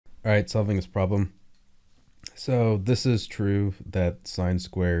All right, solving this problem. So this is true that sine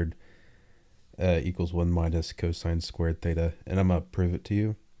squared equals 1 minus cosine squared theta, and I'm going to prove it to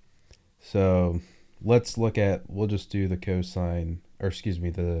you. So let's look at, we'll just do the cosine, or excuse me,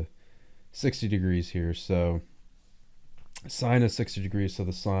 the 60 degrees here. So sine is 60 degrees, so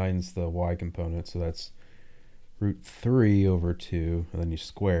the sine's the y component, so that's root 3 over 2, and then you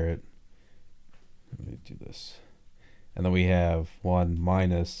square it. Let me do this. And then we have 1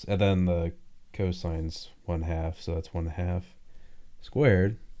 minus, and then the cosine's 1/2, so that's 1/2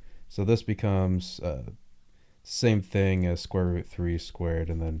 squared. So this becomes same thing as square root 3 squared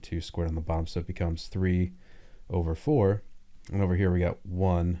and then 2 squared on the bottom, so it becomes 3 over 4. And over here we got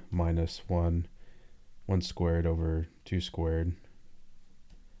 1 minus 1 squared over 2 squared,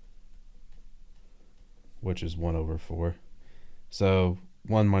 which is 1 over 4. So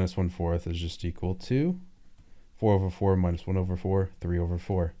 1 minus 1/4 is just equal to 4 over 4 minus 1 over 4, 3 over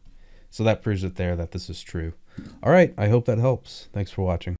 4. So that proves it there that this is true. All right, I hope that helps. Thanks for watching.